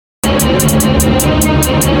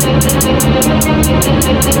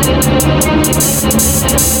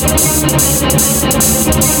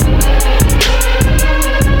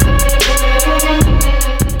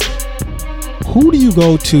Who do you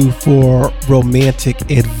go to for romantic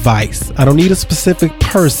advice? I don't need a specific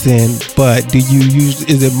person, but do you use,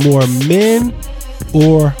 is it more men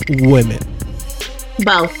or women?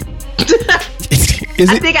 Both.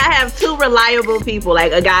 I think I have two reliable people,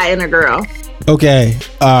 like a guy and a girl. Okay.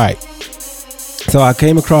 All right. So I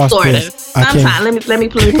came across this. Sometimes, let me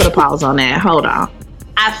put a pause on that. Hold on.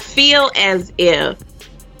 I feel as if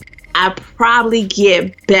I probably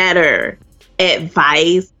get better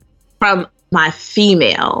advice from my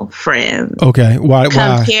female friends. Okay. Why?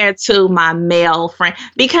 Compared to my male friend.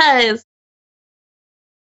 Because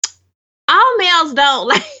all males don't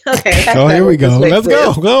like... Okay. Oh, here we go. Let's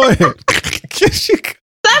go. Go ahead. Some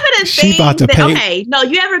of the things okay, no,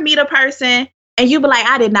 you ever meet a person and you be like,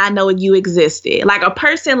 I did not know you existed. Like a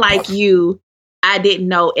person like you, I didn't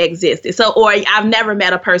know existed. So, or I've never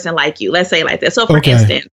met a person like you. Let's say like that. So for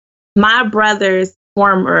instance, my brother's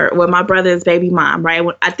baby mom, right?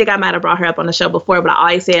 I think I might have brought her up on the show before, but I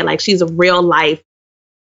always said like she's a real life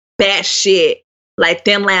bad shit, like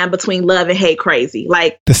thin line between love and hate crazy.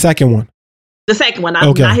 Like the second one,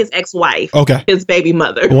 not his ex-wife. Okay. His baby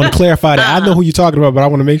mother. I want to clarify that. I know who you're talking about, but I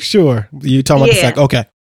want to make sure you're talking about the second. Okay.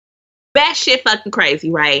 Bad shit fucking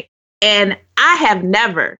crazy, right? And I have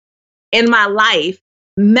never in my life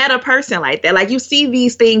met a person like that. Like you see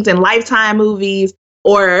these things in Lifetime movies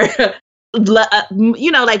or,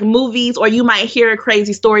 like movies, or you might hear a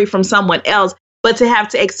crazy story from someone else, but to have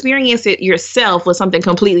to experience it yourself was something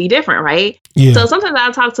completely different, right? Yeah. So sometimes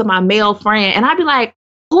I talk to my male friend and I'd be like,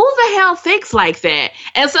 who the hell thinks like that?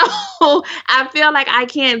 And so I feel like I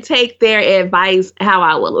can't take their advice how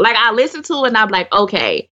I would. Like I listen to it and I'm like,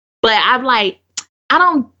 okay. But I'm like, I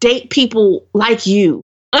don't date people like you.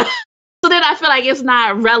 So then I feel like it's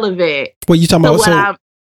not relevant. What you talking about?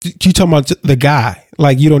 You talking about the guy?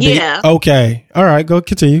 Like you don't date? Okay. All right. Go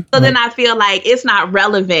continue. So then I feel like it's not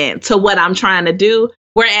relevant to what I'm trying to do.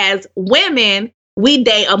 Whereas women, we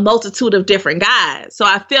date a multitude of different guys. So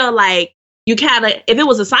I feel like you kind of, if it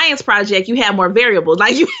was a science project, you have more variables.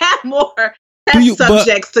 Like you have more test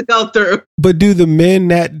subjects to go through. But do the men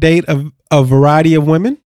that date a variety of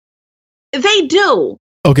women? They do.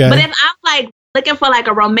 Okay. But if I'm like looking for like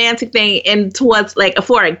a romantic thing and towards like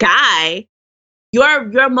for a guy,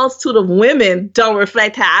 your multitude of women don't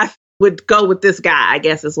reflect how I would go with this guy, I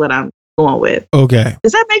guess is what I'm going with. Okay.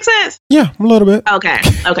 Does that make sense? Yeah, a little bit. Okay.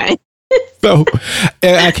 So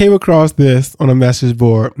I came across this on a message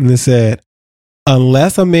board and it said,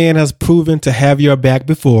 unless a man has proven to have your back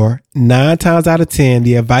before, 9 times out of 10,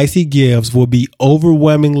 the advice he gives will be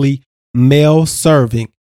overwhelmingly male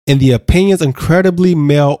serving and the opinions incredibly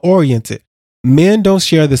male oriented. Men don't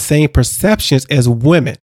share the same perceptions as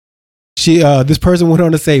women. This person went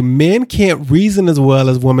on to say, men can't reason as well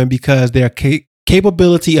as women because their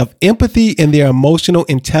capability of empathy and their emotional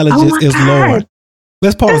intelligence is lower.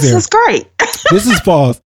 Let's pause here. This is great. This is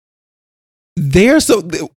pause.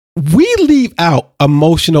 We leave out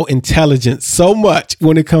emotional intelligence so much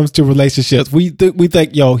when it comes to relationships. We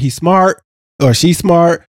think, yo, he's smart or she's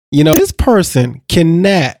smart. You know, this person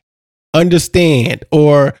cannot understand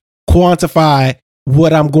or quantify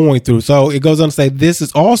what I'm going through. So it goes on to say, this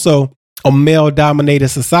is also a male-dominated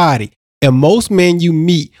society. And most men you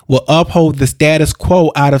meet will uphold the status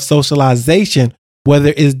quo out of socialization,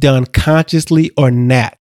 whether it's done consciously or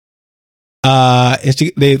not.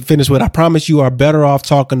 They finish with, I promise you are better off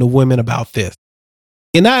talking to women about this.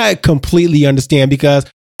 And I completely understand because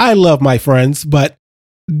I love my friends, but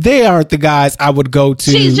they aren't the guys I would go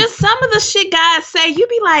to. Geez, just some of the shit guys say, you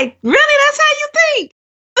be like, really? That's how you think?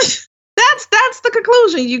 That's the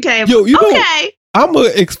conclusion you came to. Okay. I'm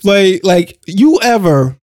going to explain, like,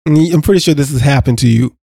 I'm pretty sure this has happened to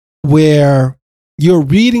you, where you're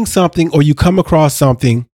reading something or you come across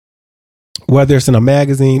something, whether it's in a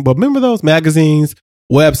magazine, but remember those magazines,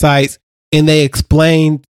 websites, and they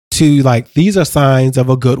explain to like, these are signs of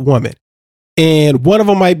a good woman. And one of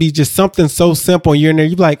them might be just something so simple. You're in there,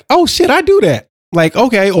 you're like, oh shit, I do that. Like,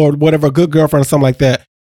 okay, or whatever, a good girlfriend or something like that.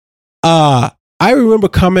 I remember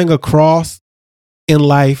coming across in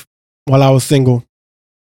life while I was single,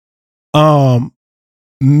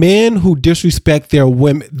 men who disrespect their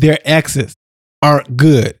women, their exes aren't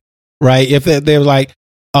good, right? If they're like,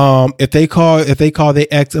 if they call their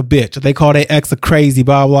ex a bitch, if they call their ex a crazy,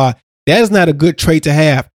 blah, blah, that is not a good trait to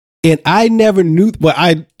have. And I never knew, but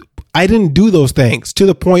I didn't do those things to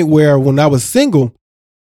the point where when I was single,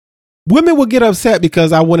 women would get upset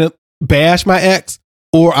because I wouldn't bash my ex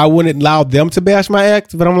or I wouldn't allow them to bash my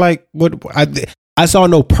ex. But I'm like, I saw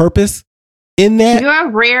no purpose in that. You're a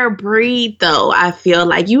rare breed, though. I feel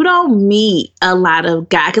like you don't meet a lot of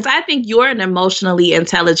guys because I think you're an emotionally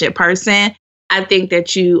intelligent person. I think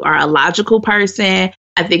that you are a logical person.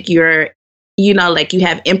 I think you're, like you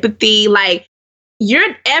have empathy. Like you're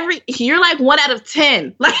like 1 out of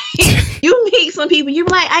 10. Like you meet some people, you're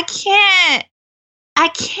like,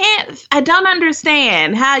 I don't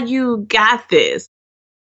understand how you got this.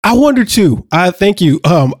 I wonder too. Thank you.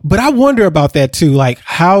 But I wonder about that too. Like,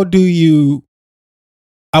 how do you?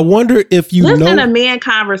 I wonder if you listen to men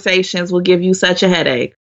conversations will give you such a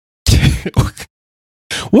headache.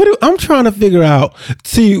 I'm trying to figure out.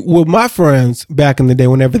 See, with my friends back in the day,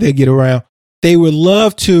 whenever they get around, they would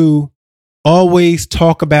love to always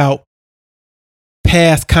talk about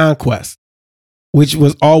past conquests, which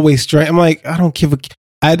was always strange. I'm like, I don't give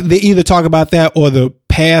a. They either talk about that or the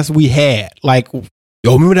past we had. Like,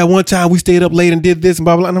 yo, remember that one time we stayed up late and did this and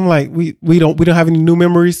blah blah. And I'm like, we don't have any new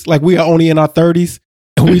memories. Like, we are only in our 30s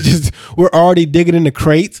and we're already digging in the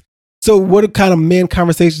crates. So, what kind of men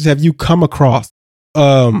conversations have you come across?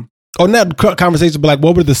 Or not conversations, but like,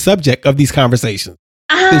 what were the subject of these conversations?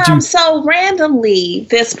 So randomly,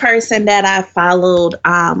 this person that I followed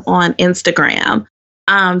on Instagram,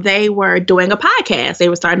 they were doing a podcast. They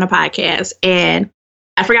were starting a podcast, and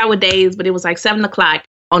I forgot what days, but it was like 7:00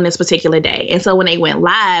 on this particular day. And so when they went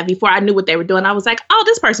live, before I knew what they were doing, I was like, oh,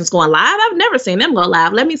 this person's going live. I've never seen them go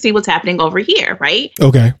live. Let me see what's happening over here, right?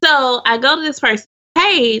 Okay. So I go to this person's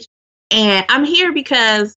page, and I'm here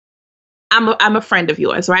because I'm a friend of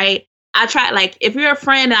yours, right? I try, like, if you're a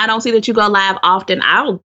friend and I don't see that you go live often,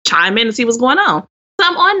 I'll chime in and see what's going on. So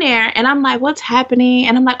I'm on there and I'm like, what's happening?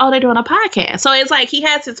 And I'm like, oh, they're doing a podcast. So it's like he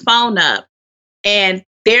has his phone up and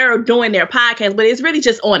they're doing their podcast, but it's really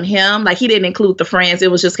just on him. Like, he didn't include the friends.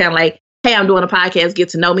 It was just kind of like, hey, I'm doing a podcast, get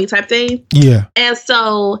to know me type thing. Yeah. And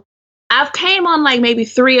so I've came on like maybe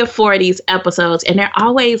 3 or 4 of these episodes, and they're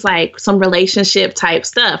always like some relationship type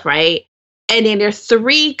stuff, right? And then there's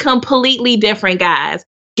 3 completely different guys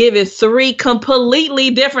giving 3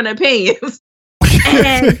 completely different opinions.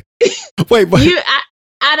 And wait, but and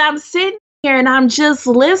I'm sitting here and I'm just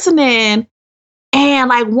listening. And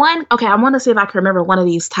like I want to see if I can remember one of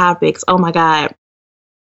these topics. Oh my God.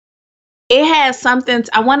 It has something,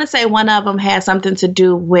 I want to say one of them has something to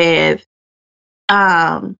do with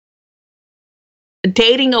dating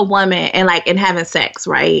a woman and having sex,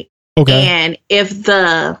 right? Okay. And if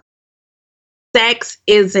the sex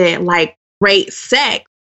isn't like great sex,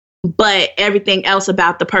 but everything else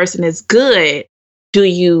about the person is good, do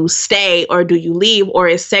you stay or do you leave? Or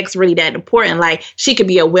is sex really that important? Like, she could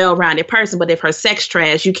be a well-rounded person, but if her sex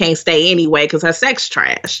trash, you can't stay anyway because her sex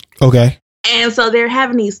trash. Okay. And so they're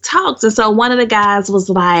having these talks. And so one of the guys was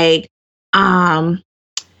like, no,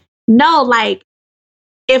 like,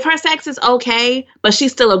 if her sex is okay, but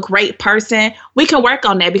she's still a great person, we can work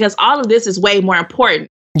on that because all of this is way more important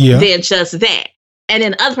than just that. And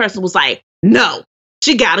then the other person was like, no,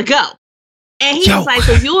 she gotta go. And he was like,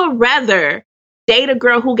 so you would rather date a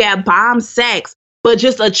girl who got bomb sex, but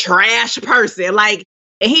just a trash person? Like,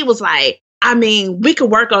 and he was like, I mean, we could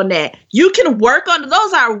work on that. You can work on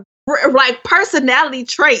those are like personality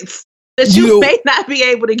traits that you may not be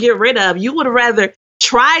able to get rid of. You would rather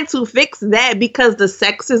try to fix that because the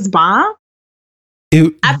sex is bomb. I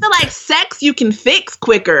feel like sex you can fix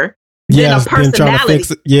quicker than a personality.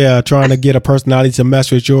 Trying to get a personality to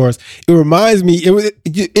mesh with yours. It reminds me,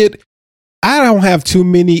 I don't have too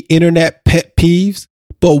many internet pet peeves,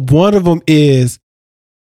 but one of them is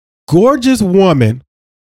gorgeous woman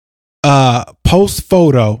post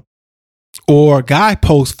photo or guy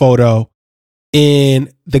post photo,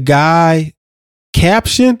 and the guy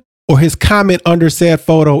caption or his comment under said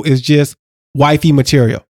photo is just wifey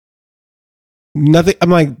material. Nothing. I'm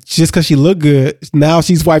like, just because she look good, now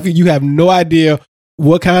she's wifey. You have no idea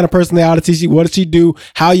what kind of personality what does she do?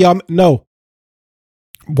 How y'all know?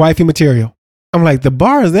 Wifey material. I'm like, the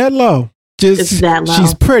bar is that low. It's that low.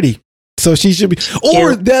 She's pretty, so she should be.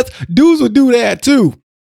 Or dudes will do that too.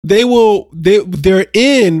 They're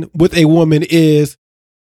in with a woman is,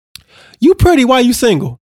 you pretty, why you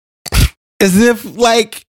single? As if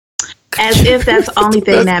that's the only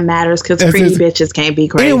thing that matters, because pretty bitches can't be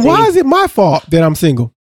crazy. And why is it my fault that I'm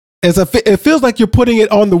single? It feels like you're putting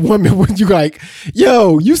it on the woman when you like,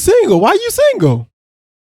 yo, you single. Why you single?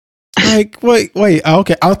 Like, wait.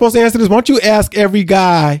 Okay, I'm supposed to answer this. Why don't you ask every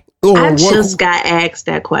guy? I just got asked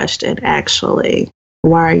that question, actually.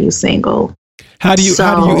 Why are you single? How do you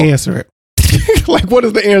answer it? Like, what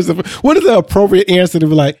is the answer? What is the appropriate answer to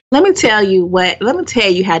be like? Let me tell you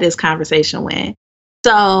how this conversation went.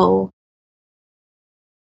 So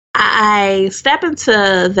I step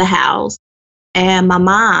into the house and my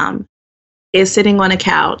mom is sitting on a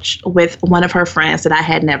couch with one of her friends that I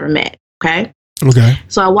had never met. Okay. Okay.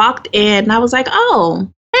 So I walked in and I was like, oh,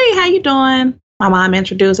 hey, how you doing? My mom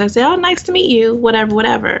introduced. I said, oh, nice to meet you.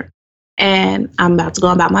 Whatever. And I'm about to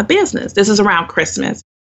go about my business. This is around Christmas.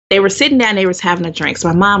 They were sitting down. They was having a drink. So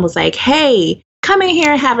my mom was like, hey, come in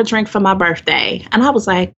here and have a drink for my birthday. And I was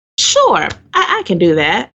like, sure, I can do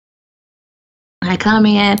that. I come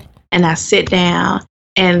in and I sit down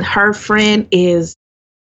and her friend is,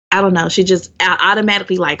 I don't know, she just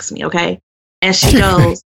automatically likes me. Okay. And she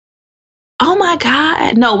goes, oh my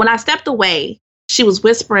God. No, when I stepped away, she was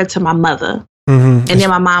whispering to my mother. And then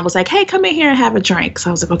my mom was like, hey, come in here and have a drink. So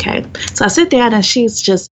I was like, okay. So I sit down and she's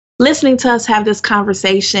just listening to us have this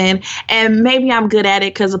conversation. And maybe I'm good at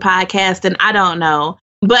it because of podcasting. I don't know.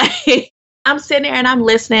 But I'm sitting there and I'm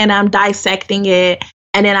listening. I'm dissecting it.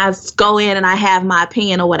 And then I go in and I have my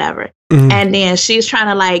opinion or whatever. And then she's trying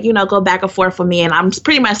to like, go back and forth for me. And I'm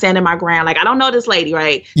pretty much standing my ground. Like, I don't know this lady,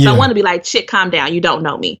 right? So I want to be like, chick, calm down. You don't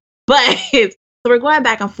know me. But so we're going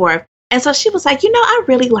back and forth. And so she was like, I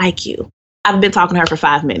really like you. I've been talking to her for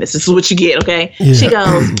 5 minutes. This is what you get, okay? Yeah. She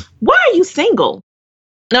goes, why are you single?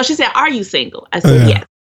 No, she said, are you single? I said, yes.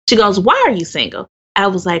 She goes, why are you single? I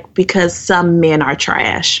was like, because some men are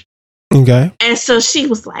trash. Okay. And so she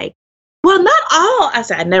was like, well, not all. I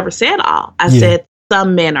said, I never said all. I said,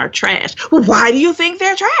 some men are trash. Well, why do you think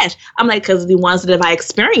they're trash? I'm like, because the ones that I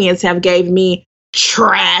experienced have gave me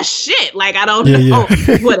trash shit. Like, I don't know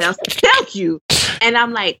what else to tell you. And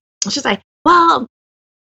I'm like, she's like, well,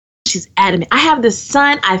 she's adamant. I have this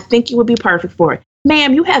son I think you would be perfect for.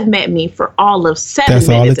 Ma'am, you have met me for all of 7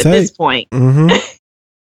 minutes at this point.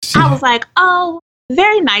 I was like, oh,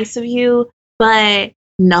 very nice of you, but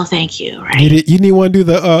no, thank you. Right? You didn't want to do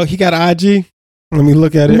the, he got an IG? Let me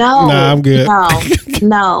look at it. No. Nah, I'm good.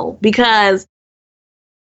 No, because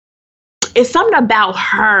it's something about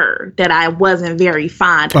her that I wasn't very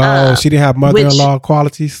fond of. Oh, she didn't have mother-in-law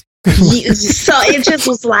qualities? So it just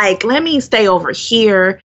was like, let me stay over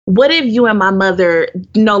here. What if you and my mother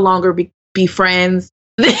no longer be friends?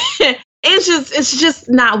 It's just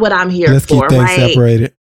not what I'm here Let's for, keep things right?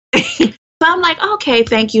 separated. So I'm like, okay,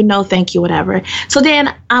 thank you, no, thank you, whatever. So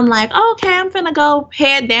then I'm like, okay, I'm finna go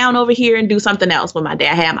head down over here and do something else with my day.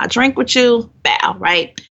 I had my drink with you, bow,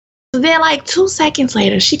 right? So then like 2 seconds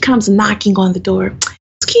later, she comes knocking on the door.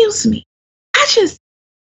 Excuse me, I just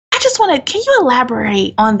want to, can you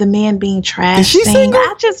elaborate on the man being trash? Is she thing? single?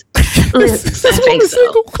 I just, listen, I think so.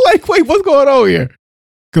 Single? Like, wait, what's going on here?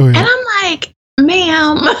 Go ahead. And I'm like,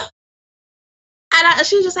 ma'am. And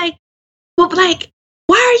she's just like, well, like,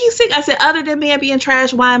 why are you single? I said, other than men being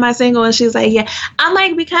trash, why am I single? And she's like, yeah. I'm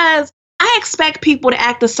like, because I expect people to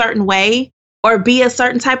act a certain way or be a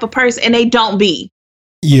certain type of person, and they don't be.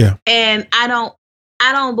 Yeah. And I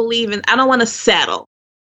don't believe in, I don't want to settle.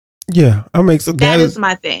 Yeah. That is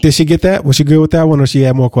my thing. Did she get that? Was she good with that one, or she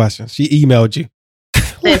had more questions? She emailed you.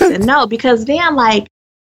 Listen, no, because then like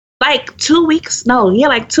 2 weeks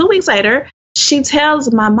later, she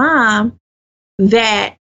tells my mom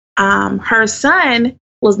that her son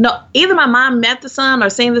was either my mom met the son or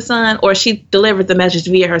seen the son, or she delivered the message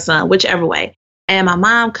via her son, whichever way. And my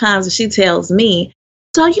mom comes and she tells me,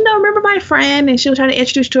 so, remember my friend? And she was trying to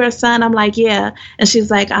introduce to her son. I'm like, yeah. And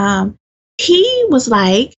she's like, he was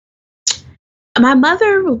like, my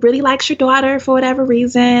mother really likes your daughter for whatever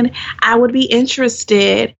reason. I would be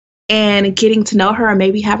interested in getting to know her or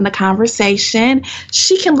maybe having a conversation.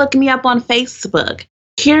 She can look me up on Facebook.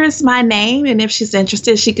 Here's my name. And if she's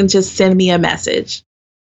interested, she can just send me a message.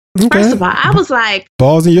 Okay. First of all, I was like,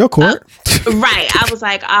 balls in your court. Right. I was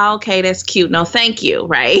like, oh, okay, that's cute. No, thank you.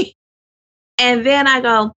 Right. And then I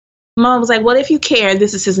go, Mom was like, well, if you care,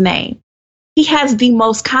 this is his name. He has the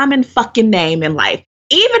most common fucking name in life.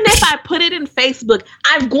 Even if I put it in Facebook,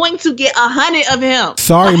 I'm going to get 100 of him.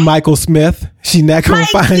 Sorry, Michael Smith. She's not going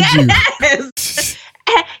to find you.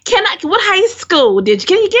 What high school did you?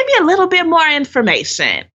 Can you give me a little bit more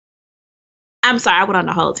information? I'm sorry, I went on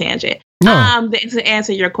the whole tangent. No. To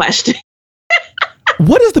answer your question.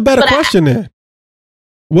 What is the better question then?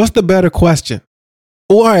 What's the better question?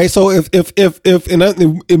 All right, so if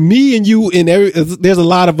me and you and there's a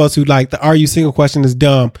lot of us who like the "Are you single?" question is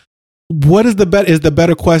dumb. What is the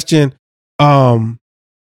better question? Why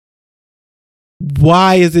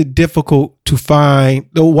is it difficult to find?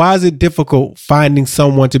 Why is it difficult finding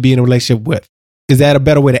someone to be in a relationship with? Is that a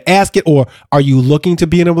better way to ask it, or are you looking to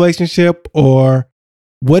be in a relationship, or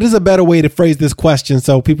what is a better way to phrase this question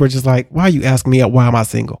so people are just like, why are you asking me? Why am I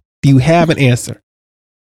single? Do you have an answer?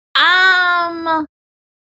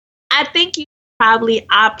 I think you probably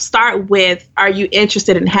start with, are you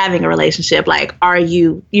interested in having a relationship? Like, are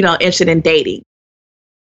you, interested in dating?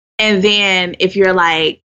 And then if you're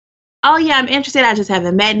like, oh yeah, I'm interested, I just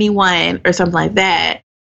haven't met anyone or something like that.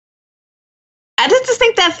 I just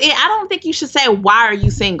think that's it. I don't think you should say, why are you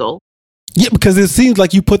single? Yeah, because it seems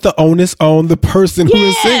like you put the onus on the person who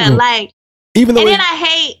is single. Like, even though, and then I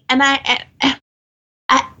hate, and I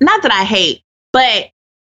not that I hate, but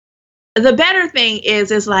the better thing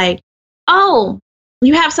is like, oh,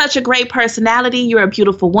 you have such a great personality. You're a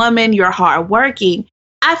beautiful woman. You're hardworking.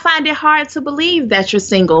 I find it hard to believe that you're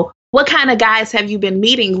single. What kind of guys have you been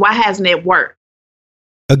meeting? Why hasn't it worked?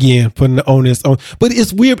 Again, putting the onus on. But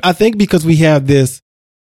it's weird, I think, because we have this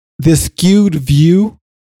skewed view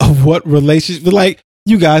of what relationships, like,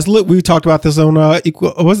 you guys, look, we talked about this on wasn't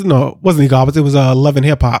Equal Opposites, it was Love and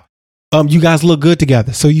Hip Hop. You guys look good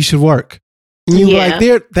together, so you should work. And you like,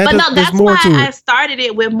 that's more why to I it. started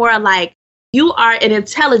it with more like, you are an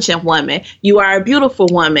intelligent woman. You are a beautiful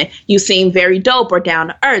woman. You seem very dope or down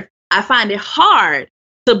to earth. I find it hard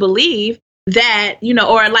to believe that,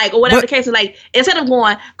 or whatever the case is, like, instead of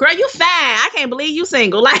going, girl, you fine, I can't believe you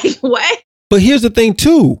single. Like, what? But here's the thing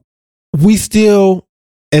too. We still,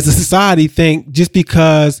 as a society, think just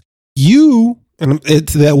because you, and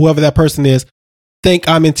it's that whoever that person is, think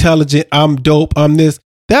I'm intelligent, I'm dope, I'm this,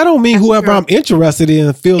 that don't mean whoever I'm interested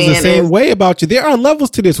in feels the same way about you. There are levels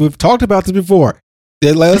to this. We've talked about this before.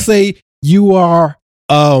 That, let's say you are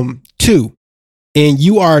 2 and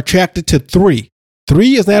you are attracted to 3.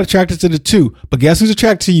 3 is not attracted to the 2, but guess who's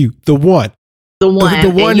attracted to you? The 1. The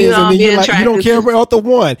one is, and then you're like, you don't care about the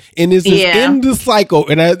 1. And it's just in the cycle.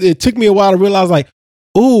 And it took me a while to realize, like,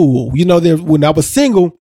 ooh, when I was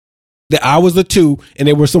single, that I was a 2 and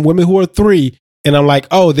there were some women who are 3. And I'm like,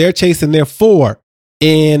 oh, they're chasing their 4.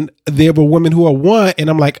 And there were women who are 1, and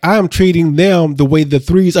I'm like, I am treating them the way the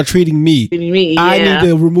 3s are treating me. I need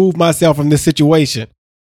to remove myself from this situation.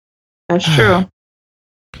 That's true.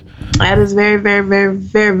 That is very, very, very,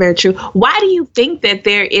 very, very true. Why do you think that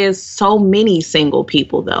there is so many single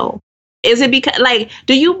people, though? Is it because, like,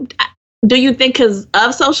 do you think because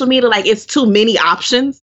of social media, like, it's too many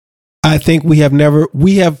options? I think we have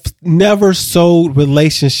never sold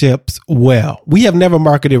relationships well. We have never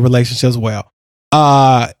marketed relationships well.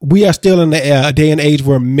 We are still in a day and age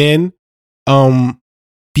where men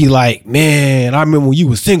be like, man, I remember when you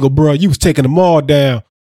was single, bro, you was taking them all down.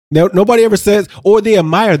 Now, nobody ever says, or they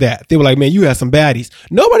admire that. They were like, man, you had some baddies.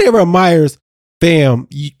 Nobody ever admires, fam,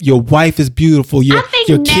 your wife is beautiful. Your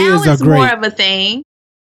kids are great. More of a thing.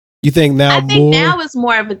 You think now I think now it's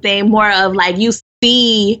more of a thing, more of like, you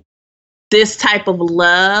see this type of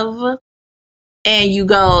love and you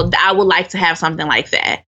go, I would like to have something like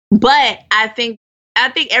that. But I think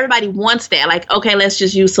everybody wants that. Like, okay, let's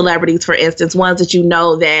just use celebrities, for instance, ones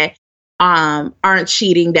that that aren't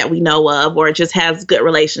cheating that we know of, or just has good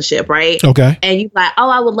relationship, right? Okay. And you're like, oh,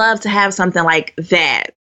 I would love to have something like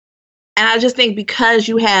that. And I just think because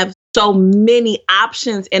you have so many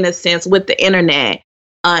options, in a sense, with the internet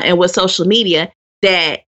and with social media,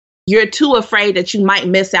 that you're too afraid that you might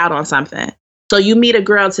miss out on something. So you meet a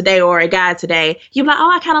girl today or a guy today, you're like,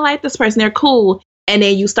 oh, I kind of like this person, they're cool. And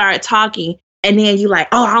then you start talking, and then you're like,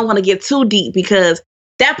 oh, I don't want to get too deep because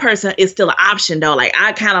that person is still an option, though. Like,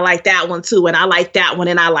 I kind of like that one too, and I like that one,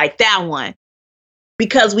 and I like that one,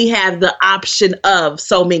 because we have the option of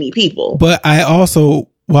so many people. But I also,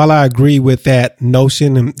 while I agree with that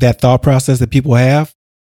notion and that thought process that people have,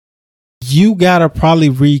 you got to probably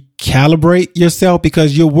recalibrate yourself,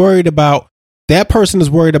 because you're worried about, that person is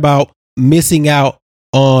worried about missing out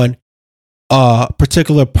on a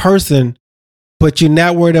particular person, but you're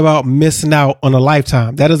not worried about missing out on a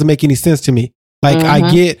lifetime. That doesn't make any sense to me. Like, I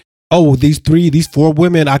get, oh, these 4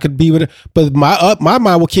 women I could be with, but my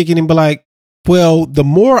mind will kick in and be like, well, the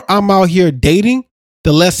more I'm out here dating,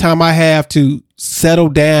 the less time I have to settle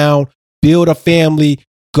down, build a family,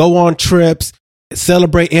 go on trips,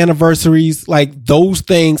 celebrate anniversaries, like those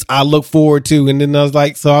things I look forward to. And then I was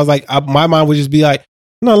like, my mind would just be like,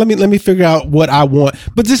 no, let me figure out what I want.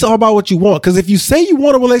 But it's all about what you want. Because if you say you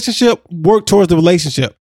want a relationship, work towards the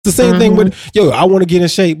relationship. It's the same thing with, I want to get in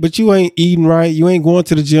shape, but you ain't eating right. You ain't going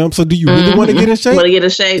to the gym. So do you really want to get in shape? Want to get in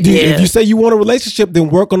shape, If you say you want a relationship, then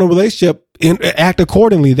work on a relationship and act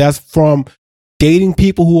accordingly. That's from dating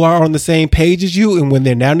people who are on the same page as you. And when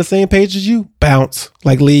they're not on the same page as you, bounce.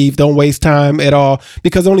 Like, leave. Don't waste time at all,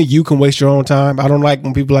 because only you can waste your own time. I don't like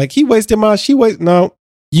when people are like, he wasted mine, she wasted. No,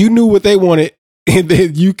 you knew what they wanted, and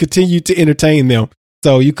then you continued to entertain them.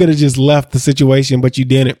 So you could have just left the situation, but you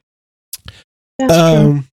didn't. That's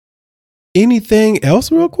true. Anything else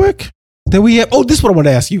real quick that we have? Oh, this is what I want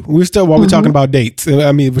to ask you. We're still, while we're talking about dates,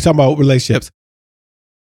 I mean, we're talking about relationships.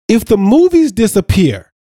 if the movies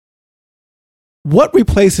disappear, what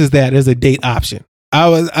replaces that as a date option?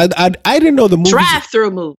 I didn't know the movies.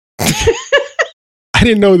 Drive-through movie. I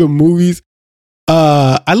didn't know the movies.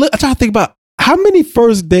 I try to think about how many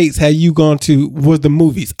first dates had you gone to was the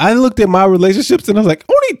movies. I looked at my relationships and I was like,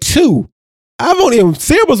 only 2.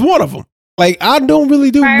 Sarah was one of them. Like, I don't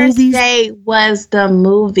really do movies. First date was the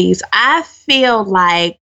movies. I feel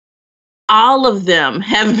like all of them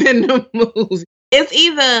have been the movies. It's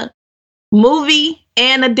either movie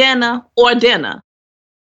and a dinner or dinner.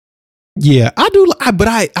 Yeah, I do.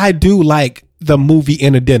 I do like the movie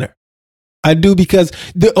and a dinner. I do, because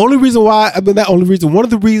the only reason why, one of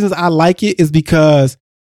the reasons I like it is because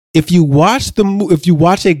if you watch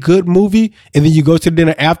a good movie and then you go to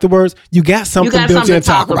dinner afterwards, you got something built in to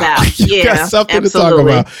talk about. You got something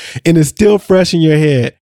absolutely. to talk about, and it's still fresh in your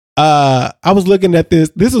head. I was looking at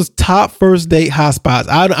this. This was top first date hotspots.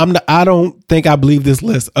 I don't think I believe this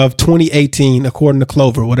list of 2018 according to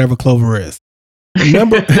Clover, whatever Clover is.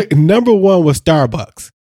 Number 1 was Starbucks.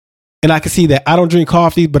 And I can see that. I don't drink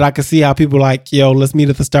coffee, but I can see how people are like, yo, let's meet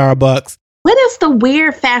at the Starbucks. What is the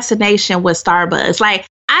weird fascination with Starbucks? Like,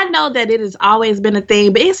 I know that it has always been a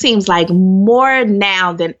thing, but it seems like more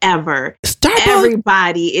now than ever.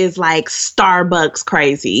 Everybody is like Starbucks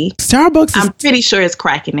crazy. I'm pretty sure it's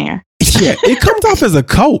cracking there. Yeah, it comes off as a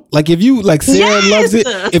cult. Like, if you, like, Sarah loves it.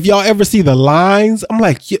 If y'all ever see the lines, I'm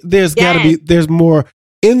like, there's more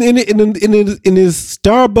in this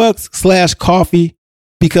Starbucks / coffee.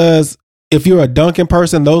 Because if you're a Dunkin'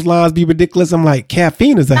 person, those lines be ridiculous. I'm like,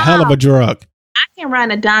 caffeine is a hell of a drug. I can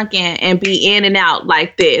run a Dunkin' and be in and out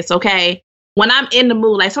like this, okay? When I'm in the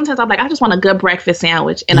mood, like sometimes I'm like, I just want a good breakfast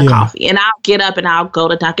sandwich and a coffee. And I'll get up and I'll go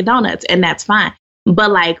to Dunkin' Donuts, and that's fine.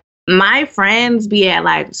 But like, my friends be at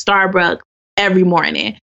like Starbucks every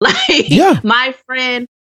morning. Like, my friend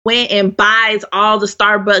went and buys all the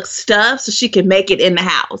Starbucks stuff so she can make it in the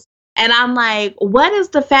house. And I'm like, what is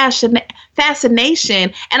the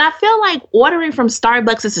fascination? And I feel like ordering from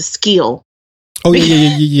Starbucks is a skill. Oh,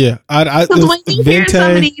 yeah. Because when you hear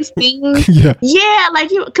some of these things, like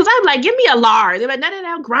because I'm like, give me a large. They're like,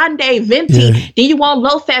 no, grande, venti. Yeah. Do you want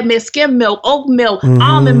low-fat milk, skim milk, oat milk,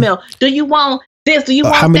 almond milk? Do you want this? Do you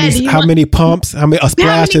want that? How many pumps? A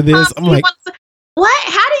splash of this? I'm like, what?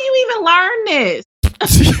 How do you even learn this?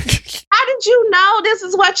 How did you know this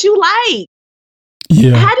is what you like?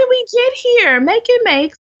 Yeah. How did we get here? Make it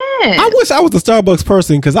make sense. I wish I was a Starbucks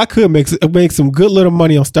person, because I could make some good little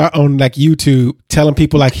money on like YouTube, telling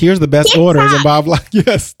people like, here's the best orders, and Bob like,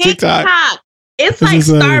 yes, TikTok. It's like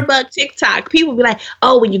Starbucks TikTok. People be like,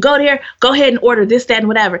 oh, when you go there, go ahead and order this, that, and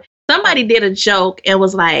whatever. Somebody did a joke and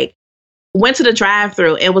was like, went to the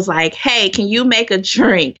drive-thru and was like, hey, can you make a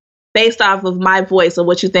drink based off of my voice or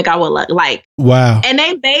what you think I would like? Wow. And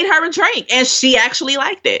they made her a drink, and she actually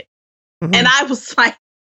liked it. Mm-hmm. And I was like,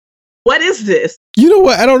 what is this? You know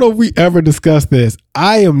what? I don't know if we ever discussed this.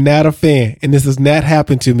 I am not a fan, and this has not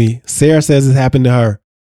happened to me. Sarah says it happened to her,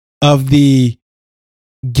 of the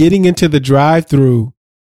getting into the drive-thru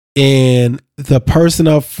and the person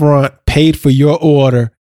up front paid for your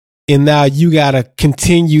order, and now you got to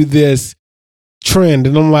continue this trend.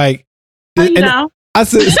 And I'm like, I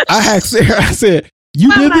asked Sarah, I said,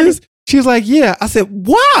 you did this? She was like, yeah. I said,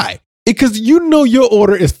 why? Because your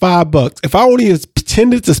order is $5. If I only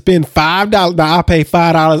intended to spend $5, now I pay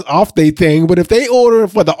 $5 off their thing. But if they order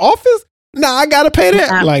for the office, I gotta pay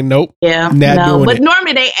that. Like, nope. Yeah. But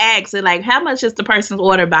normally they ask it like, how much is the person's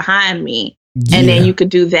order behind me? Yeah. And then you could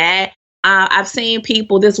do that. I've seen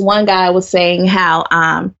people. This one guy was saying how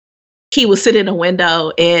he was sitting in a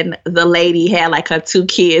window and the lady had like her 2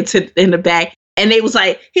 kids in the back, and he was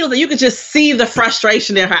like, you could just see the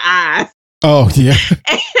frustration in her eyes. Oh yeah.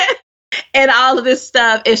 And all of this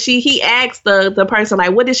stuff. And he asked the person,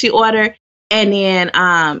 like, what did she order? And then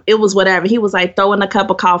it was whatever. He was like, throwing a cup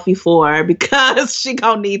of coffee for her because she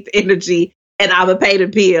gonna need the energy, and I would pay the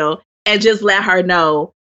bill, and just let her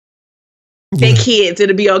know they kids,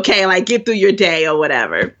 it'll be okay. Like, get through your day or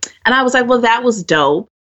whatever. And I was like, well, that was dope.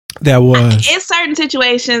 That was. In certain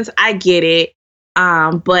situations, I get it.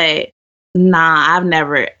 But I've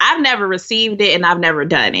never received it, and I've never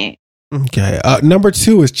done it. Okay. Number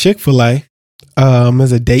 2 is Chick-fil-A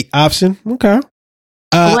as a date option. Okay.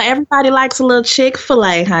 Well, everybody likes a little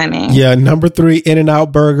Chick-fil-A, honey. Yeah. Number 3,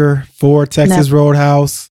 In-N-Out Burger. 4, Texas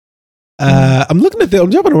Roadhouse. I'm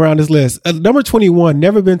jumping around this list. Number 21,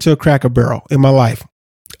 never been to a Cracker Barrel in my life.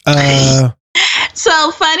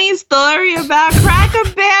 So, funny story about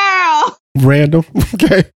Cracker Barrel. Random.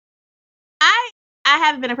 Okay. I I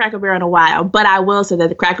haven't been to Cracker Barrel in a while, but I will say that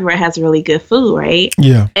the Cracker Barrel has really good food, right?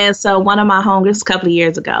 Yeah. And so one of my homegirls, a couple of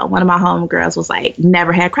years ago, one of my homegirls was like,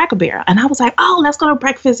 never had Cracker Barrel. And I was like, oh, let's go to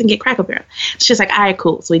breakfast and get Cracker Barrel. She's like, all right,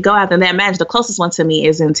 cool. So we go out there, and then imagine the closest one to me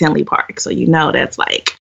is in Tinley Park. So you know that's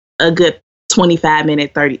like a good 25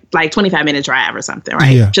 minute drive or something,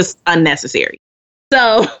 right? Yeah. Just unnecessary.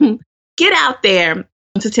 So get out there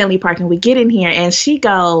to Tinley Park, and we get in here, and she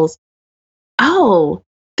goes, oh,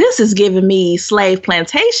 this is giving me slave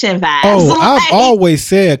plantation vibes. Oh, I've always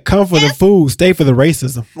said, come for the food, stay for the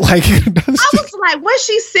racism. Like, I was like, when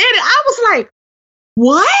she said it, I was like,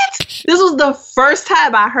 what? This was the first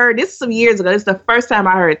time I heard this some years ago. This is the first time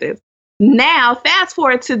I heard this. Now, fast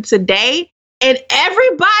forward to today, and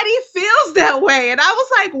everybody feels that way. And I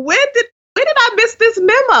was like, when did I miss this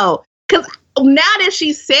memo? Because now that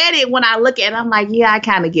she said it, when I look at it, I'm like, yeah, I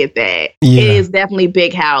kind of get that. Yeah. It is definitely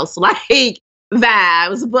big house, like,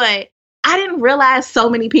 vibes, but I didn't realize so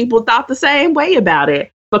many people thought the same way about it.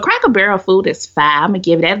 But Cracker Barrel food is fine. I'm gonna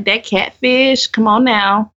give it that catfish. Come on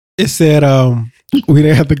now. It said, we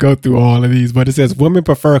didn't have to go through all of these, but it says women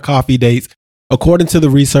prefer coffee dates. According to the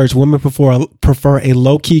research, women prefer a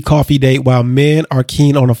low-key coffee date while men are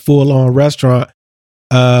keen on a full-on restaurant.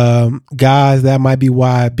 Guys, that might be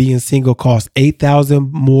why being single costs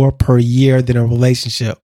 $8,000 more per year than a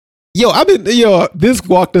relationship. This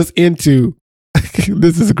walked us into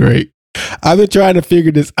this is great. I've been trying to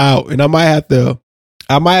figure this out, and I might have to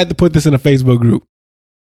put this in a Facebook group.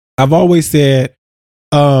 I've always said,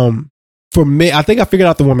 for men, I think I figured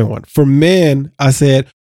out the woman one. For men, I said,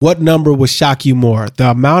 what number would shock you more?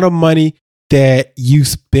 The amount of money that you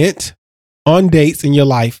spent on dates in your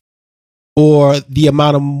life, or the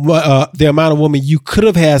amount of women you could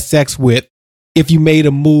have had sex with if you made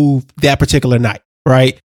a move that particular night,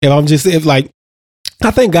 right? I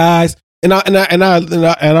think guys. And I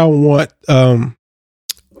don't want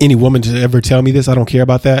any woman to ever tell me this. I don't care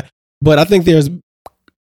about that. But I think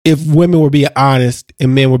if women were being honest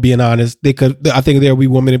and men were being honest, I think there would be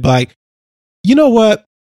women that be like, you know what?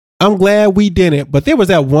 I'm glad we didn't. But there was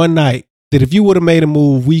that one night that if you would have made a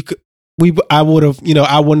move, I would have,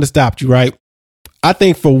 I wouldn't have stopped you, right? I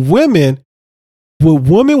think for women, what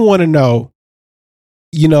women want to know,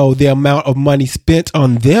 the amount of money spent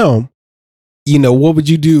on them. What would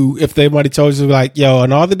you do if somebody told you like, yo,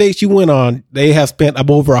 on all the dates you went on, they have spent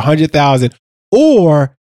up over $100,000,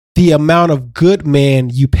 or the amount of good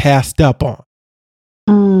man you passed up on?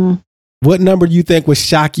 What number do you think would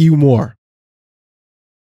shock you more?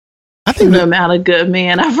 I think the amount of good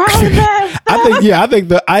man I've probably passed.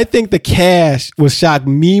 I think the cash would shock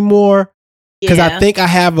me more, because I think I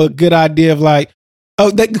have a good idea of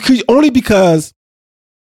only because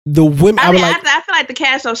the women. I feel like the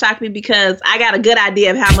cash don't shock me because I got a good idea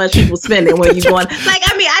of how much people spending when you going.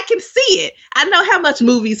 I can see it. I know how much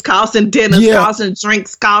movies cost and dinners cost and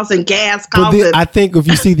drinks cost and gas cost. I think if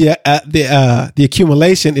you see the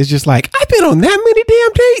accumulation, it's just like, I've been on that many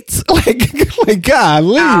damn dates. like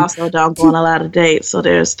golly. I also don't go on a lot of dates, so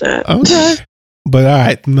there's that. Okay, but all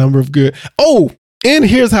right, number of good. Oh, and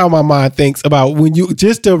here's how my mind thinks about when you,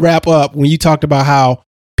 just to wrap up, when you talked about how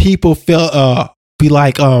people feel be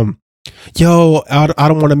like, yo, I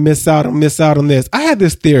don't want to miss out on this. I had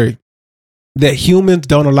this theory that humans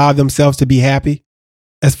don't allow themselves to be happy,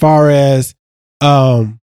 as far as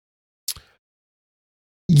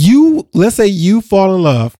let's say you fall in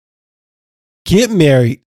love, get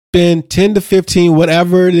married, spend 10 to 15,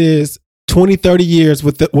 whatever it is, 20, 30 years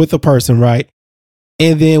with a person, right?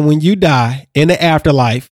 And then when you die in the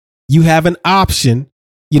afterlife, you have an option,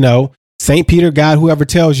 St. Peter, God, whoever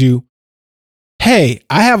tells you, hey,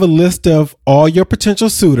 I have a list of all your potential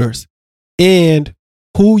suitors and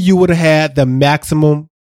who you would have had the maximum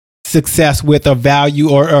success with, or value,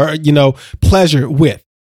 or pleasure with.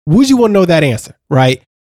 Would you want to know that answer, right?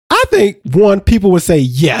 I think, one, people would say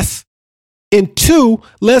yes. And two,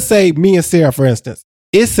 let's say me and Sarah, for instance,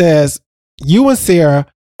 it says you and Sarah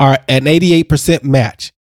are an 88%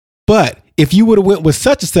 match. But if you would have went with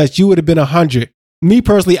such and such, you would have been 100. Me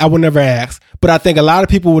personally, I would never ask. But I think a lot of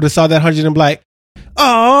people would have saw that 100 and be like,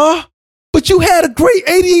 oh, but you had a great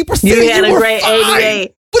 88%. You had a great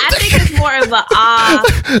 88. I think it's more of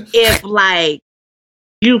if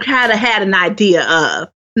you kind of had an idea of,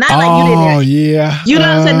 not like you didn't. Oh yeah. You know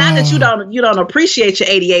what I'm saying? Not that you don't appreciate your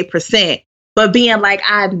 88%, but being like,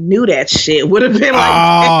 I knew that shit would have been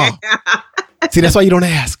like. See, that's why you don't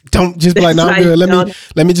ask. Don't just be like, no, I'm good.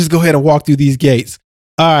 Let me just go ahead and walk through these gates.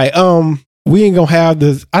 All right. We ain't gonna have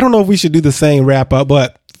this. I don't know if we should do the same wrap up,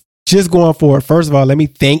 but just going forward, first of all, let me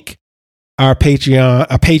thank our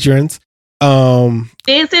patrons.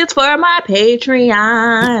 This is for my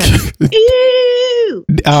Patreon.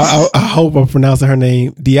 I hope I'm pronouncing her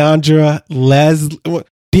name. Deandra,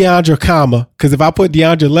 because if I put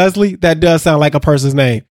Deandra Leslie, that does sound like a person's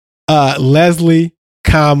name. Leslie,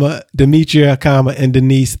 Demetria, and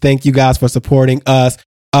Denise, thank you guys for supporting us.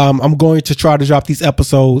 I'm going to try to drop these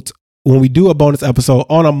episodes when we do a bonus episode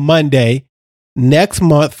on a Monday. Next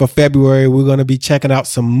month for February, we're going to be checking out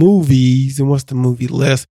some movies. And what's the movie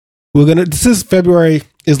list? This is February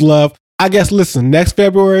is love. I guess, listen, next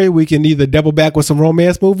February, we can either double back with some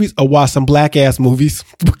romance movies or watch some black ass movies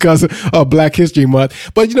because of Black History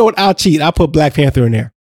Month. But you know what? I'll cheat. I'll put Black Panther in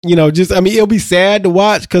there. It'll be sad to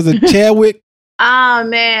watch because of Chadwick. Oh,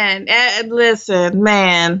 man. Listen,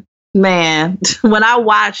 man. When I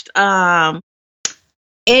watched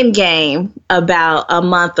Endgame about a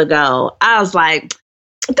month ago, I was like,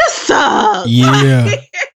 this sucks. Yeah.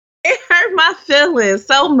 It hurt my feelings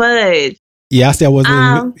so much. Yeah, I said I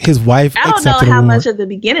wasn't his wife. I don't know how much of the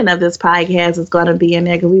beginning of this podcast is going to be in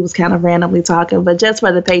there because we was kind of randomly talking, but just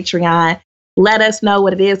for the Patreon, let us know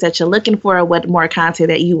what it is that you're looking for, what more content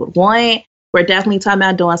that you would want. We're definitely talking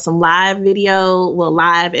about doing some live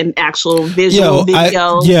and actual visual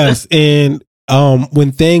videos. Yes, and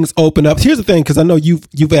when things open up, here's the thing, because I know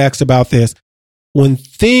you've asked about this. When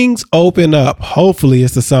things open up, hopefully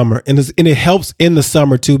it's the summer, and it helps in the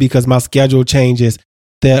summer too because my schedule changes.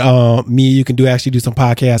 That you can actually do some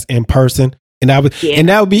podcasts in person, and that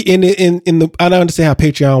would be in the. I don't understand how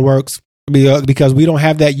Patreon works because we don't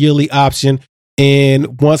have that yearly option.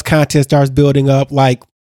 And once content starts building up, like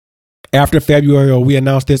after February, or we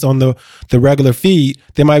announce this on the regular feed,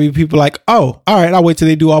 there might be people like, oh, all right, I'll wait till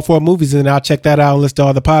they do all 4 movies and then I'll check that out and listen to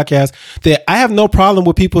all the podcasts. That I have no problem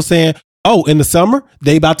with people saying, oh, in the summer,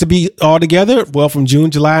 they about to be all together. Well, from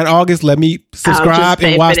June, July, and August, let me subscribe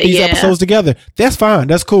and watch these episodes together. That's fine.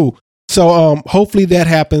 That's cool. So hopefully that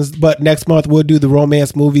happens. But next month, we'll do the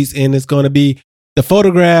romance movies, and it's going to be The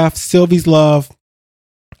Photograph, Sylvie's Love,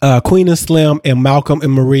 Queen and Slim, and Malcolm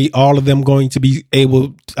and Marie. All of them going to be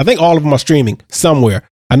able, I think all of them are streaming somewhere.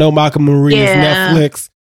 I know Malcolm and Marie is Netflix.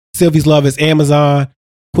 Sylvie's Love is Amazon.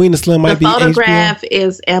 Queen and Slim might be HBO. The Photograph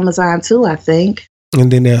is Amazon too, I think. And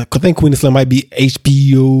then I think Queen of Slim might be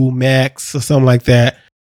HBO Max or something like that.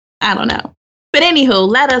 I don't know. But anywho,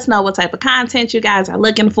 let us know what type of content you guys are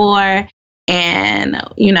looking for. And,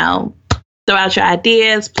 throw out your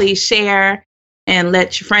ideas. Please share and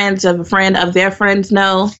let your friends of a friend of their friends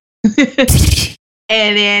know. And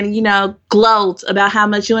then, gloat about how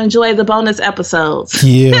much you enjoy the bonus episodes.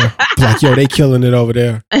 Yeah. Like, yo, they killing it over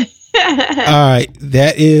there. All right.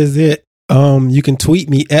 That is it. You can tweet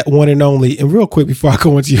me at One and Only. And real quick before I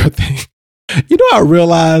go into your thing, I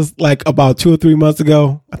realized like about 2 or 3 months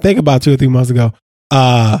ago, that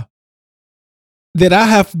I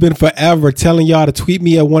have been forever telling y'all to tweet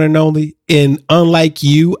me at One and Only. And unlike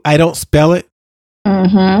you, I don't spell it.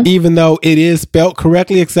 Mm-hmm. Even though it is spelled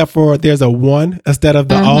correctly, except for there's a 1 instead of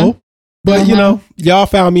the O. But, y'all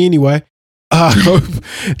found me anyway. So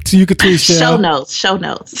you can tweet Shell. Show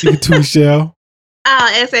notes. You can tweet Shell.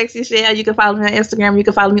 SXY Shell. You can follow me on Instagram. You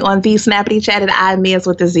can follow me on the Snappity Chat at iMiz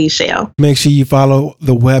with the Z Shell. Make sure you follow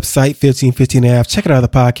the website 1515AF. Check out the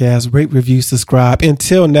podcast. Rate, review, subscribe.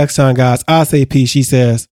 Until next time, guys. I say peace. She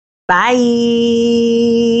says bye.